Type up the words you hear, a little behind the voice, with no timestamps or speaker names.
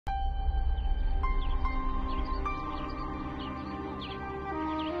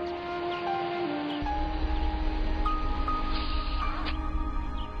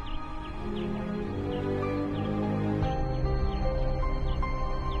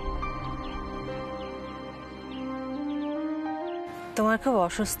তোমার খুব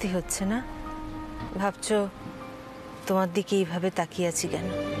অস্বস্তি হচ্ছে না? ভাবছো তোমার দিকে এইভাবে তাকিয়ে আছি কেন?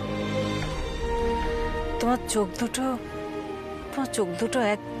 তোমার চোখ দুটো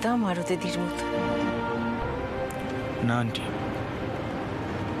একদম আরতিদির মতো। না আন্টি,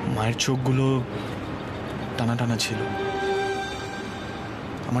 মায়ের চোখগুলো টানা টানা ছিল,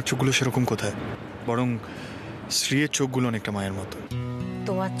 আমার চোখগুলো সেরকম কোথায়, বরং শ্রীয়ের চোখগুলো অনেকটা মায়ের মতো।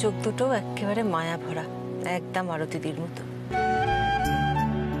 তোমার চোখ দুটো একেবারে মায়া ভরা, একদম আরতিদির মতো।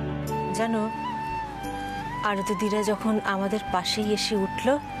 জানো, আরতিদিরা যখন আমাদের পাশেই এসে উঠল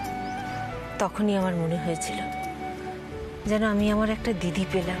তখনই আমার মনে হয়েছিল যেন আমি আমার একটা দিদি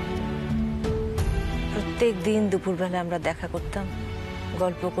পেলাম। প্রত্যেক দিন দুপুরবেলা আমরা দেখা করতাম,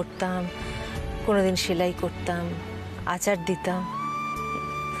 গল্প করতাম, কোনোদিন সেলাই করতাম, আচার দিতাম।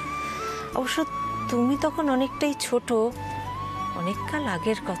 অবশ্য তুমি তখন অনেকটাই ছোট, অনেককাল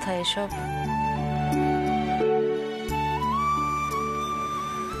আগের কথা এসব।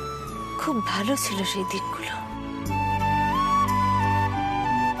 খুব ভালো ছিল সেই দিনগুলো।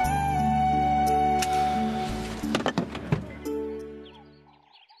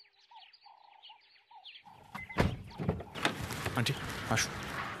 আন্টি আসো।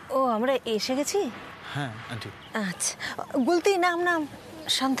 ও, আমরা এসে গেছি? হ্যাঁ আন্টি। আচ্ছা, গুলতি নাম নাম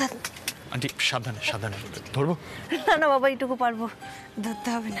সাবধান। আন্টি সাবধানে সাবধানে, ধরবো? না না বাবা, এইটুকু পারবো, ধরতে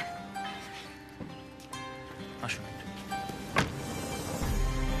হবে না। আসুন।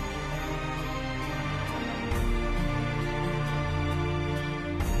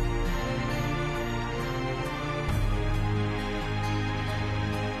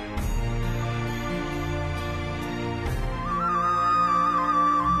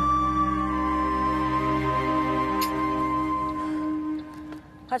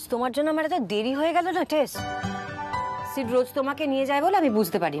 আজ তোমার জন্য আমার এত দেরি হয়ে গেল না টেস। সিড রোজ তোমাকে নিয়ে যায় বলে আমি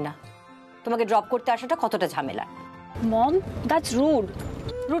বুঝতে পারি না তোমাকে ড্রপ করতে আসাটা কতটা ঝামেলা। মম, দ্যাটস রুড।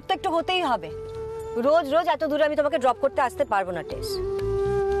 রুট তো একটু হতেই হবে, রোজ রোজ এত দূরে আমি তোমাকে ড্রপ করতে আসতে পারবো না টেস।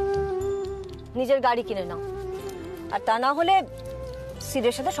 নিজের গাড়ি কিনে নাও, আর তা না হলে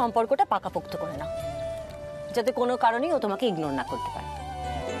সিডের সাথে সম্পর্কটা পাকাপোক্ত করে নাও, যাতে কোনো কারণেই ও তোমাকে ইগনোর না করতে পারে।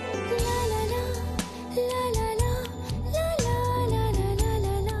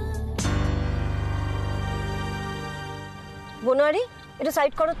 বনোয়ারি, এটা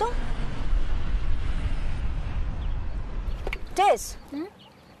সাইড করো তো। টেস,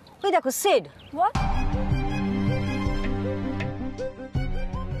 ওই দেখো সিড। হোয়াট?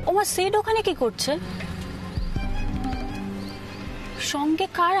 ওমা, সিড ওখানে কি করছে? সঙ্গে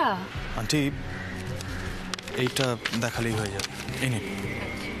কারা? আন্টি এইটা দেখালেই হয়ে যাবে। এই নিন,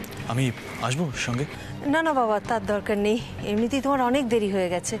 আমি আসবো সঙ্গে? না না বাবা, তার দরকার নেই, এমনিতেই তোমার অনেক দেরি হয়ে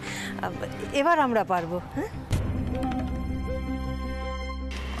গেছে, এবার আমরা পারবো। হ্যাঁ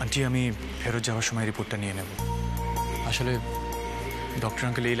আন্টি, আমি ফেরত যাওয়ার সময় রিপোর্টটা নিয়ে নেব। আসলে ডক্টর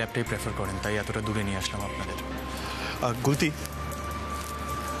আঙ্কেল এই ল্যাবটাই প্রেফার করেন, তাই এতটা দূরে নিয়ে আসলাম আপনাদের। গুলতি,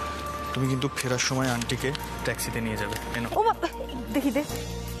 তুমি কিন্তু ফেরার সময় আন্টিকে ট্যাক্সিতে নিয়ে যাবে। ও বাবা, দেখি দে,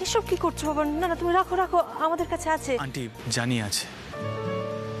 এসব কি করছো বাবা? না না, তুমি রাখো রাখো, আমাদের কাছে আছে। আন্টি জানি আছে,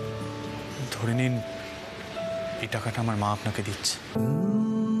 ধরে নিন এই টাকাটা আমার মা আপনাকে দিচ্ছে।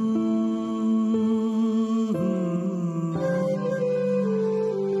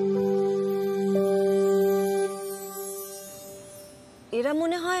 এরা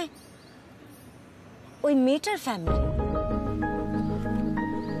মনে হয় ওই মেয়েটার ফ্যামিলি।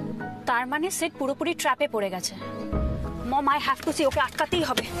 তার মানে সিড পুরোপুরি ট্র্যাপে পড়ে গেছে। মম, আই হ্যাভ টু সি, ওকে আটকাতেই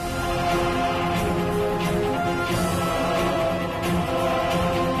হবে।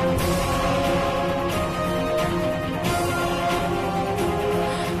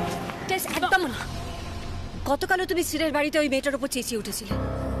 একদম না। গতকালও তুমি সিডের বাড়িতে ওই মেয়েটার উপর চেঁচিয়ে উঠেছিলে।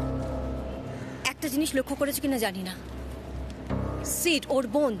 একটা জিনিস লক্ষ্য করেছো কিনা জানি না, সিড ওর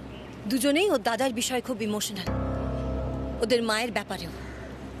বোন দুজনেই ওর দাদার বিষয়ে খুব ইমোশনাল, ওদের মায়ের ব্যাপারেও।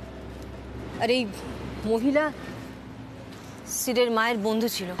 আর এই মহিলা সিডের মায়ের বন্ধু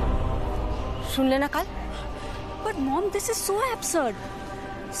ছিল, শুনলে না কাল? But mom, this is so absurd.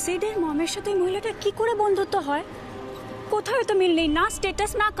 সিডের মমের সাথে ওই মহিলাটার কি করে বন্ধুত্ব হয়? কোথাও তো মিল নেই, না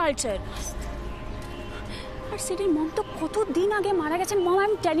স্ট্যাটাস না কালচার। আর সিডের মম তো কতদিন আগে মারা গেছেন। মম, I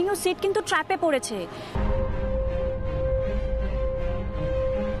am telling you, seed কিন্তু ট্র্যাপে পড়েছে।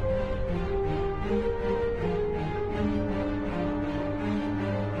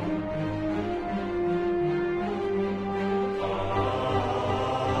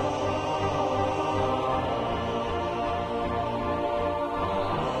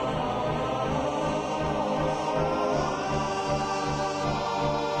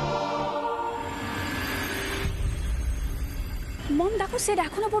 মম দেখো, সিড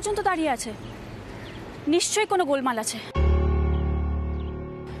এখনো পর্যন্ত দাঁড়িয়ে আছে, নিশ্চয়ই কোনো গোলমাল আছে।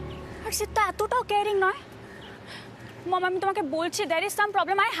 আর সে তো এতটাও কেয়ারিং নয়। মম আমি তোমাকে বলছি there is some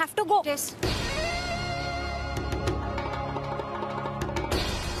problem, I have to go.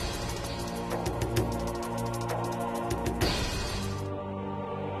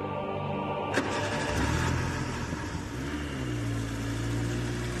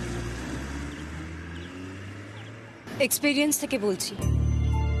 Experience থেকে বলছি,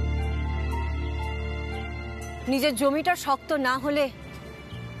 নিজের জমিটা শক্ত না হলে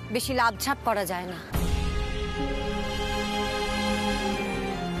বেশি লাভঝাপ করা যায় না।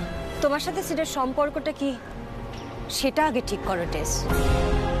 তোমার সাথে সিডের সম্পর্কটা কি সেটা আগে ঠিক করো টেস,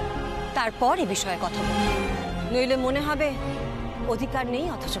 তারপর এই বিষয়ে কথা বলো। নইলে মনে হবে অধিকার নেই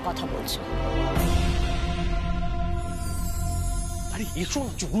অথচ কথা বলছো। আরে এসো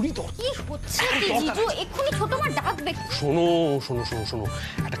না, জরুরি দরকার। কি হচ্ছে কি জিজু? এক্ষুনি ছোট মা ডাকবে। শোনো শোনো শোনো শোনো,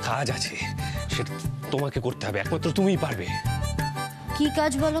 একটা কাজ আছে, সেটা তোমাকে করতে হবে, একমাত্র তুমিই পারবে। কি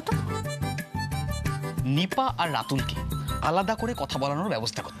কাজ বলো তো? নিপা আর রাতুলকে আলাদা করে কথা বলানোর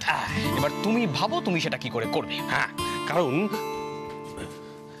ব্যবস্থা করতে। এবার তুমি ভাবো তুমি সেটা কি করে করবে। হ্যাঁ, কারণ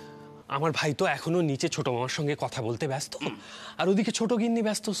আমার ভাই তো এখনো নিচে ছোট মামার সঙ্গে কথা বলতে ব্যস্ত, আর ওদিকে ছোট গিন্নি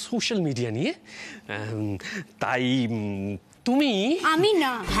ব্যস্ত সোশ্যাল মিডিয়া নিয়ে। তাই তুমি। আমি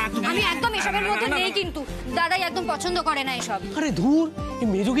না, আমি একদম এসবের মধ্যে নেই, কিন্তু দাদাই একদম পছন্দ করে না এসব। আরে ধুর, এই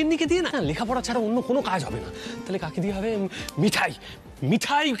মেজগিন্নিকে দিয়ে না লেখাপড়া ছাড়া অন্য কোনো কাজ হবে না। তাহলে কাকে দিয়ে হবে? মিঠাই।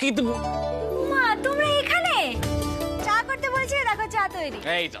 মিঠাই কিন্তু। মা তোমরা এখানে চা করতে বলেছিলে, দেখো চা তৈরি।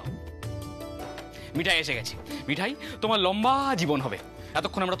 এই তো মিঠাই এসে গেছে। মিঠাই, তোমার লম্বা জীবন হবে।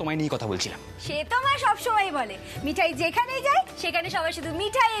 এতক্ষণ আমরা তোমায় নিয়ে কথা বলছিলাম। সে তো মা সবসময় বলে, মিঠাই যেখানেই যায় সেখানে সবাই শুধু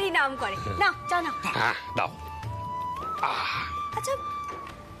মিঠাইয়েরই নাম করে। না চা না। হ্যাঁ দাও। আচ্ছা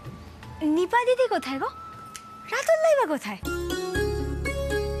নিপা দিদি কোথায় গো? রাতুল লাইবা কোথায়?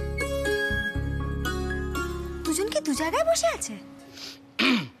 দুজন কি দু জায়গায় বসে আছে?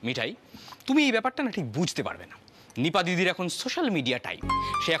 মিঠাই, তুমি এই ব্যাপারটা না ঠিক বুঝতে পারবে না। নিপা দিদির এখন সোশ্যাল মিডিয়া টাইম।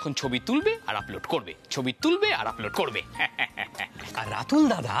 সে এখন ছবি তুলবে আর আপলোড করবে, ছবি তুলবে আর আপলোড করবে। আর রাতুল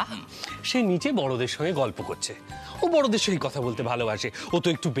দাদা সে নিচে বড়দের সঙ্গে গল্প করছে। ও বড়দের সঙ্গে কথা বলতে ভালোবাসে, ও তো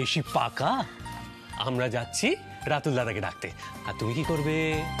একটু বেশি পাকা। আমরা যাচ্ছি রাতুল দাদাকে ডাকতে। আর তুমি কি করবে?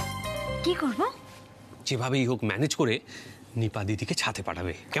 কি করব? যেভাবেই হোক ম্যানেজ করে নিপা দিদিকে ছাদে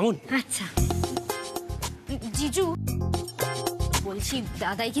পাঠাবে, কেমন? আচ্ছা জিজু, বলছি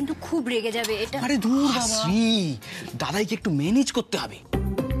দাদাই কিন্তু খুব রেগে যাবে এটা। আরে দূর বাবা, দাদাইকে একটু ম্যানেজ করতে হবে।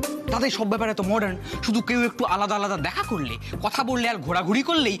 দাদাই সব ব্যাপারে তো মডার্ন। শুধু কেউ একটু আলাদা আলাদা দেখা করলে, কথা বললে আর ঘোরাঘুরি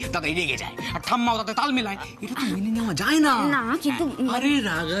করলেই দাদাই রেগে যায়, আর ঠাম্মাও তাতে তাল মেলায়। এটা তো মেনে নেওয়া যায় না। না কিন্তু আরে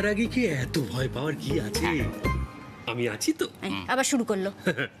রাগারাগি কি এত ভয় পাওয়ার কি আছে? আমি আছি তো। আবার শুরু করলো।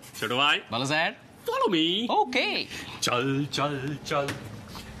 ছোট ভাই ভালো স্যার, ফলো মি। ওকে। চল চল চল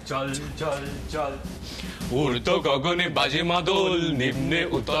চল চল চল। ঊর্ধ্ব গগনে বাজে মাদল, নিম্নে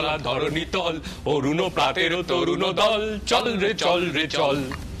উতলা ধরণী তল, অরুণ প্রাতের তরুণ দল, চল রে চল রে চল।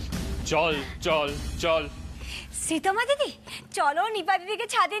 চল চল চল। সীতমা দিদি চলো নিপা দিদিকে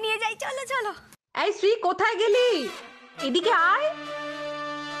ছাদে নিয়ে যাই, চলো চলো। এই শ্রী, কোথায় গেলি? এদিকে আয়।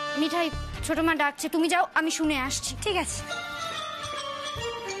 মিঠাই ছোট মা ডাকছে, তুমি যাও, আমি শুনে আসছি। ঠিক আছে।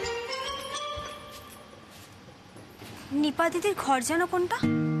 নিপা দিদির ঘর যেন কোনটা?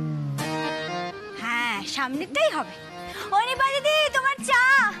 হ্যাঁ সামনেরটাই হবে। ও নিপা দিদি তোমার চা।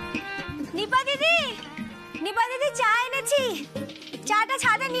 নিপা দিদি, নিপা দিদি চা এনেছি, চাটা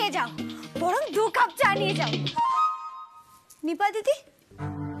ছাদে নিয়ে যাও, বরং 2 কাপ চা নিয়ে যাও। নিপা দিদি,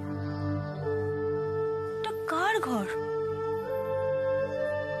 এটা কার ঘর?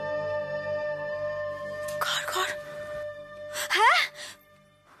 কার ঘর? হ্যাঁ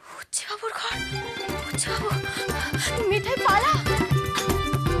উচ্চে বাবুর ঘর। উচ্চে বাবু, মিঠাই পালা।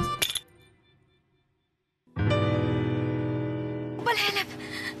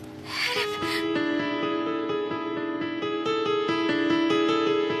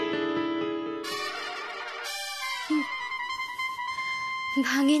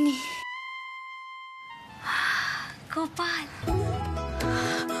 ভাঙেনি গোপাল।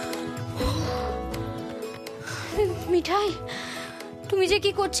 মিঠাই তুমি যে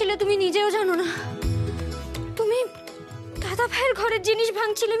কি করছিলে তুমি নিজেও জানো না। তুমি দাদা ভাইয়ের ঘরের জিনিস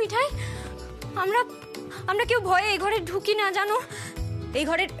ভাঙছিলে মিঠাই। আমরা কেউ ভয়ে এই ঘরে ঢুকি না জানো। এই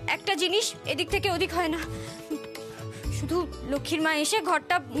ঘরের একটা জিনিস এদিক থেকে ওদিক হয় না, শুধু লক্ষ্মীর মা এসে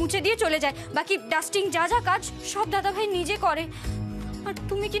ঘরটা মুছে দিয়ে চলে যায়, বাকি ডাস্টিং যা যা কাজ সব দাদা ভাই নিজে করে। আর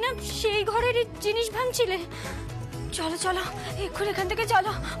তুমি কিনা সেই ঘরের জিনিস ভাঙছিলে। চলো চলো এক্ষুনি এখান থেকে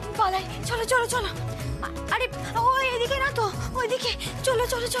চলো, পালাই। চলো চলো চলো। আরে ওই এদিকে না তো, ওইদিকে। চলো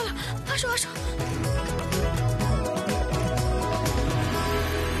চলো চলো, আসো আসো।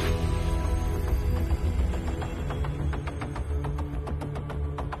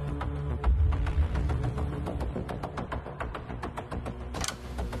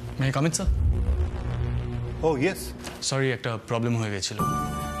 May I come in sir? O yes. Sorry, একটা প্রবলেম হয়ে গেছিল।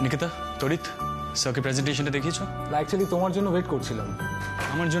 নিকিতা, তরিত, স্যারকে প্রেজেন্টেশনটা দেখিয়েছো? অ্যাকচুয়ালি তোমার জন্য ওয়েট করছিলাম।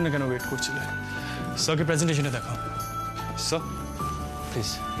 আমার জন্য কেন ওয়েট করছিলে? স্যারকে প্রেজেন্টেশনটা দেখাও। স্যার প্লিজ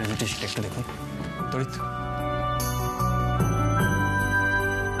প্রেজেন্টেশনটা একটু দেখুন। তরিত,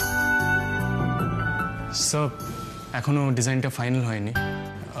 স্যার এখনো ডিজাইনটা ফাইনাল হয়নি।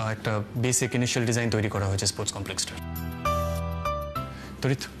 একটা বেসিক ইনিশিয়াল ডিজাইন তৈরি করা হয়েছে স্পোর্টস কমপ্লেক্সটার।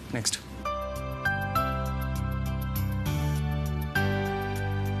 তরিত, নেক্সট।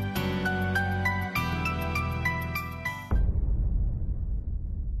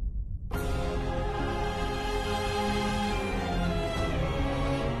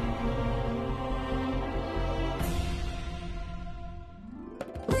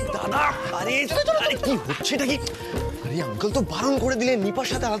 দাদা, আরে আরে কি হচ্ছে এটা কি? আরে আঙ্কেল তো বারণ করে দিলেন নিপার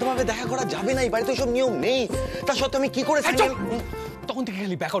সাথে আলাদাভাবে দেখা করা যাবে না, এই বাড়িতে সব নিয়ম নেই। তা সত্ত্বেও আমি কি করে তখন থেকে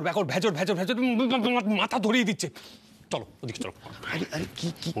খালি ব্যাকর ব্যাকর ভেজর ভেজর ভেজর মাথা ধরিয়ে দিচ্ছে। চলো ওদিকে চলো। আরে আরে কি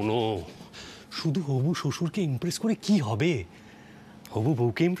কি শোনো, শুধু হবু শ্বশুরকে ইমপ্রেস করে কি হবে? হবু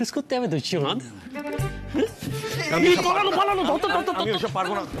বউকে ইমপ্রেস করতে হবে তো চাঁদ।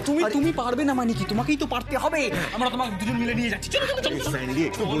 তুমি পারবে না মানে কি? তোমাকেই তো পারতে হবে। আমরা তোমাকে দুজন মিলে নিয়ে যাচ্ছি। চলো চলো চলো। স্যান্ডি,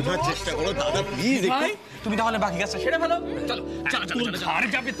 একটু বোঝার চেষ্টা করো দাদা প্লিজ। ভাই তুমি তাহলে বাকি কাজটা সেরে ফেলো। চলো চলো চলো চলো। আর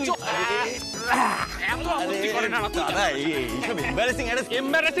যাবে তুই। এত আপত্তি করে না দাদা, এইসব এম্বারেসিং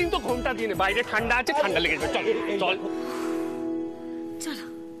এম্বারেসিং তো ঘন্টা দিয়ে বাইরে ঠান্ডা আছে, ঠান্ডা লেগে যাবে। চল চল চলো।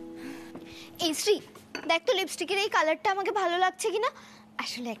 এই শ্রী, দেখ তো লিপস্টিকের এই কালারটা আমাকে ভালো লাগছে কিনা।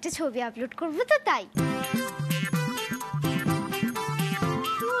 আসলে একটা ছবি আপলোড করবো তো তাই।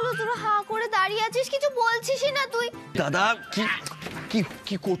 কি হলো, তোরা হা করে দাঁড়িয়ে আছিস, কিছু বলছিসই না তুই? দাদা কি কি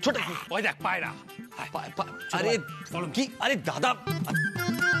কি করছোটা কি? ওই দেখ পায়রা। আরে কি? আরে দাদা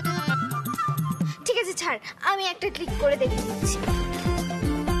ঠিক আছে ছাড়, আমি একটা ক্লিক করে দেখে দিচ্ছি।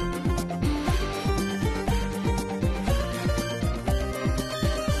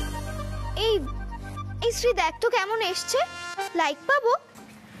 এই এই শ্রী, দেখ তো কেমন এসছে। লাইক পাবো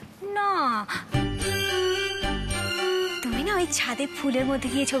না, তুমি না ওই ছাদে ফুলের মধ্যে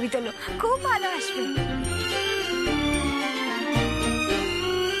গিয়ে ছবি তোলো, খুব ভালো আসবে।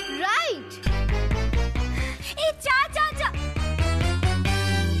 রাইট। এই চা চা চা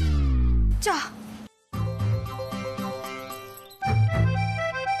চা।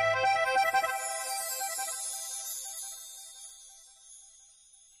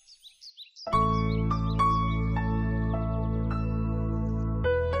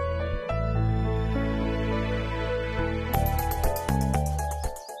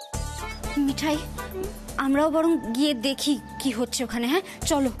 মিঠাই, আমরাও বরং গিয়ে দেখি কি হচ্ছে ওখানে। হ্যাঁ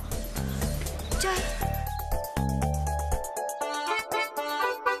চলো। চল।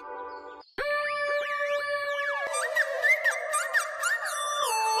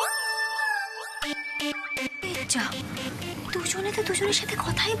 যা, দুজনে তো দুজনের সাথে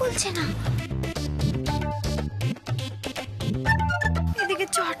কথাই বলছে না। এদিকে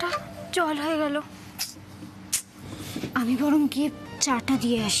চাটা জল হয়ে গেল। আমি বরং গিয়ে চাটা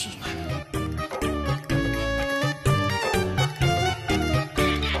দিয়ে আসি।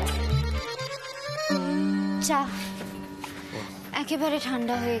 চা একেবারে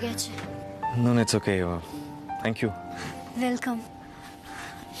ঠান্ডা হয়ে গেছে। No it's okay, thank you. Welcome.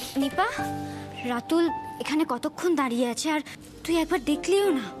 Nipa, Ratul এখানে কতক্ষণ দাঁড়িয়ে আছে আর তুই একবার দেখলিও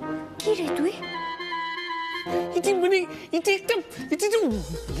না। কি রে তুই? মানে এটা একটা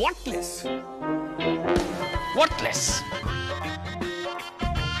ওয়ার্ডলেস ওয়ার্ডলেস।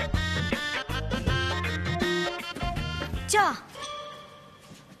 যা,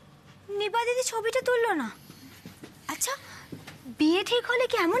 নিপা দিদি ছবিটা তুললো না। আচ্ছা, বিয়ে ঠিক হলে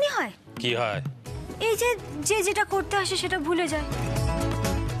কি এমনই হয়? কি হয়? এই যে যে যেটা করতে আসে সেটা ভুলে যায়।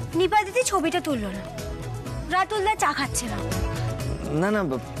 নিপা দিদি ছবিটা তুললো না, রাতুলদা চা খাচ্ছে না। না না,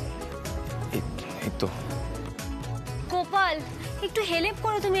 এই তো গোপাল, একটু হেল্প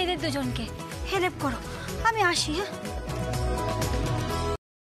করো তুমি এদের দুজনকে, হেল্প করো। আমি আসি। হ্যাঁ।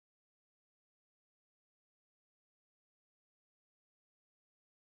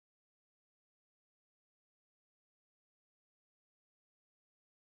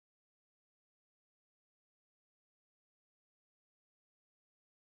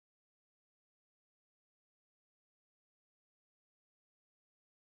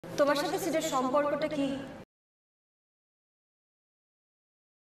 তোমার সাথে সিডের সম্পর্কটা কি?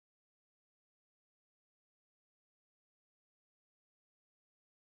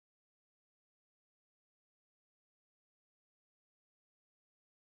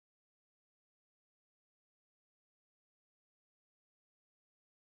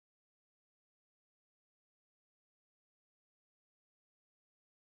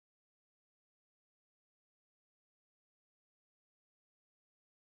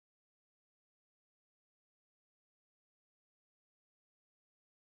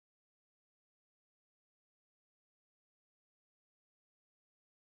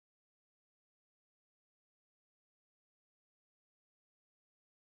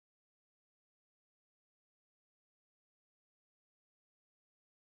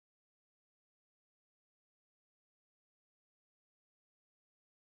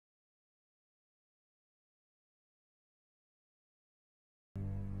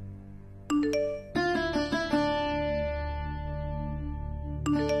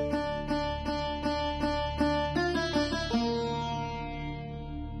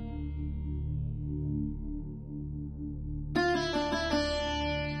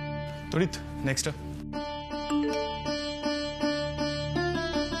 তড়িৎ নেক্সটটা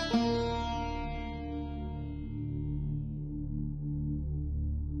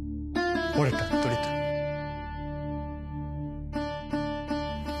পরেরটা তড়িৎ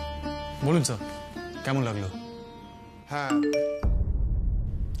বলুন স্যার কেমন লাগলো? হ্যাঁ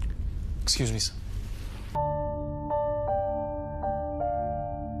excuse me sir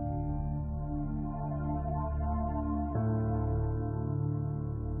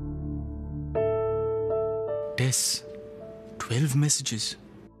Yes, 12 messages.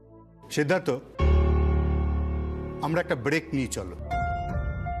 Siddharth, আমরা একটা ব্রেক নিয়ে চলো।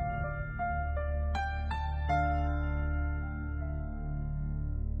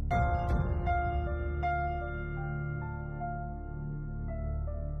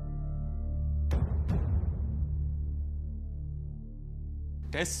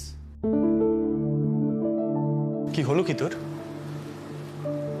 টেস কি হলো কি তোর?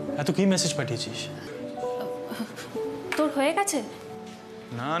 এত কি মেসেজ পাঠিয়েছিস? তোর হয়ে গেছে?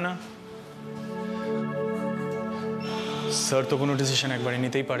 না না, স্যার তো কোনো ডিসিশন একবারে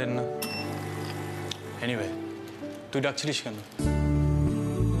নিতেই পারেন না। এনিওয়ে, তুই ডাকছিলিস কেন?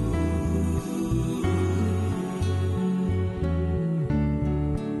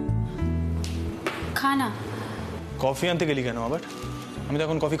 খা না। কফি আনতে গেলি কেন আবার? আমি তো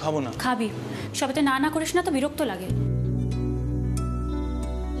এখন কফি খাবো না। খাবি, সবেতে না না করিস না তো বিরক্ত লাগে।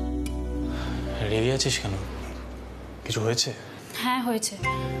 রেগে আছিস কেন? কিছু হয়েছে? হ্যাঁ হয়েছে।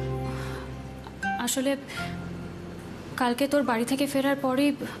 আসলে কালকে তোর বাড়ি থেকে ফেরার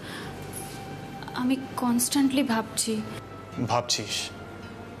পরেই আমি কনস্ট্যান্টলি ভাবছি। ভাবছিস?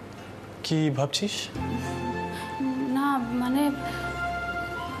 কি ভাবছিস? না মানে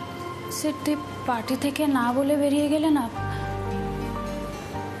সে তুই পার্টি থেকে না বলে বেরিয়ে গেলে না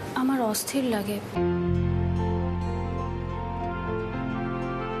আমার অস্থির লাগে।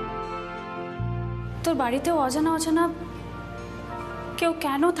 তোর বাড়িতেও অজানা অজানা কেউ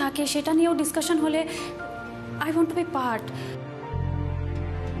কেন থাকে সেটা নিয়েও ডিসকাশন হলে I want to B part.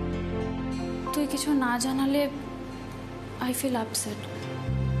 তুই কিছু না জানালে আই ফিল আপসেট।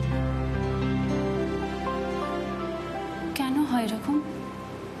 কেন হয় এরকম?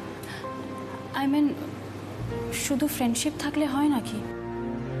 আই মিন শুধু ফ্রেন্ডশিপ থাকলে হয় নাকি?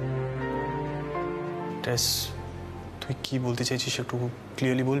 টেস, তুই কি বলতে চাইছিস একটু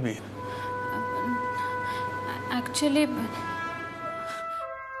ক্লিয়ারলি বলবি? অ্যাকচুয়ালি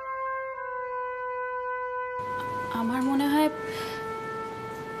আমার মনে হয়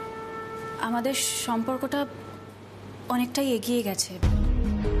আমাদের সম্পর্কটা অনেকটাই এগিয়ে গেছে।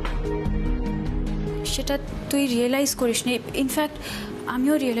 সেটা তুই রিয়েলাইজ করিসনি, ইনফ্যাক্ট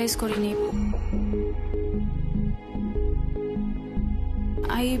আমিও রিয়েলাইজ করিনি।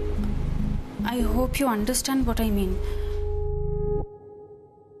 I hope you understand what I mean.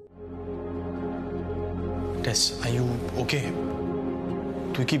 টেস, are you okay?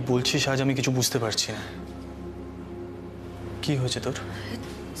 তুই কি বলছিস আজ আমি কিছু বুঝতে পারছি না। কি হয়েছে তোর?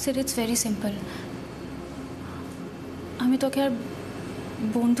 Sid, it's very simple. আমি তোকে আর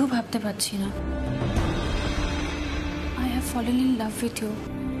বন্ধু ভাবতে পারছি না। I have fallen in love with you.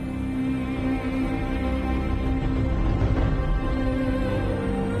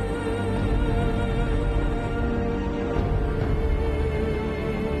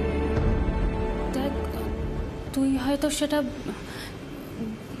 দেখ, তুই হয়তো সেটা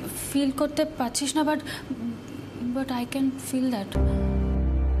ফিল করতে পারছিস না, but I can feel that.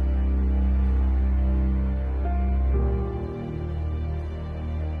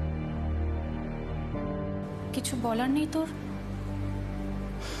 কিছু বলার নেই তোর?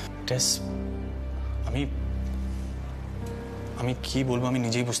 টেস, আমি কি বলবো আমি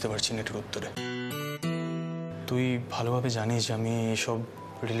নিজেই বুঝতে পারছি না এটার উত্তরে। তুই ভালোভাবে জানিস যে আমি এসব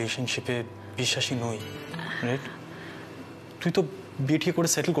রিলেশনশিপে বিশ্বাসী নই, রাইট? তুই তো বিয়ে ঠিক করে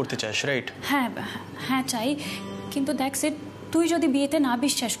সেটেল করতে চাস, রাইট? হ্যাঁ হ্যাঁ চাই, কিন্তু দেখ সিড, তুই যদি বিয়েতে না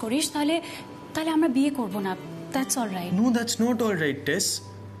বিশ্বাস করিস তাহলে আমরা বিয়ে করব না। That's all right. No, that's not all right টেস।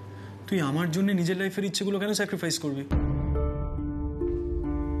 তুই আমার জন্য নিজের লাইফের ইচ্ছেগুলো কেন স্যাক্রিফাইস করবি?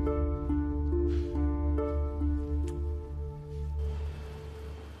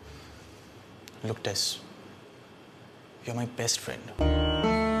 Look টেস, you R my best friend.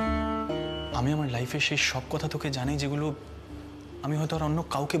 আমি আমার লাইফের সেই সব কথা তোকে জানি যেগুলো আমি হয়তো আর অন্য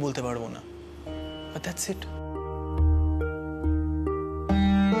কাউকে বলতে পারবো না, বাট দ্যাটস ইট।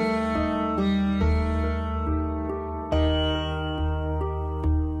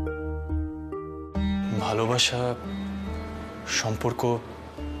 ভালোবাসা, সম্পর্ক,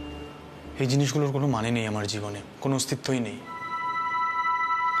 এই জিনিসগুলোর কোনো মানে নেই আমার জীবনে, কোনো অস্তিত্বই নেই।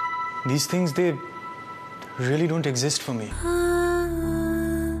 These things, they really don't exist for me.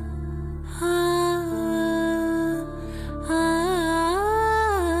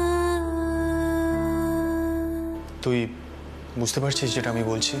 তুই বুঝতে পারছিস যেটা আমি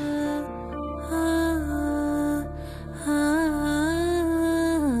বলছি?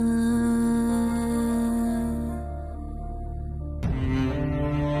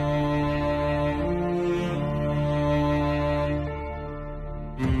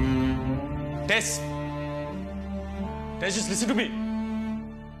 Tess, just listen to me.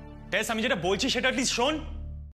 Tess, আমি যেটা বলছি সেটা at least শোন।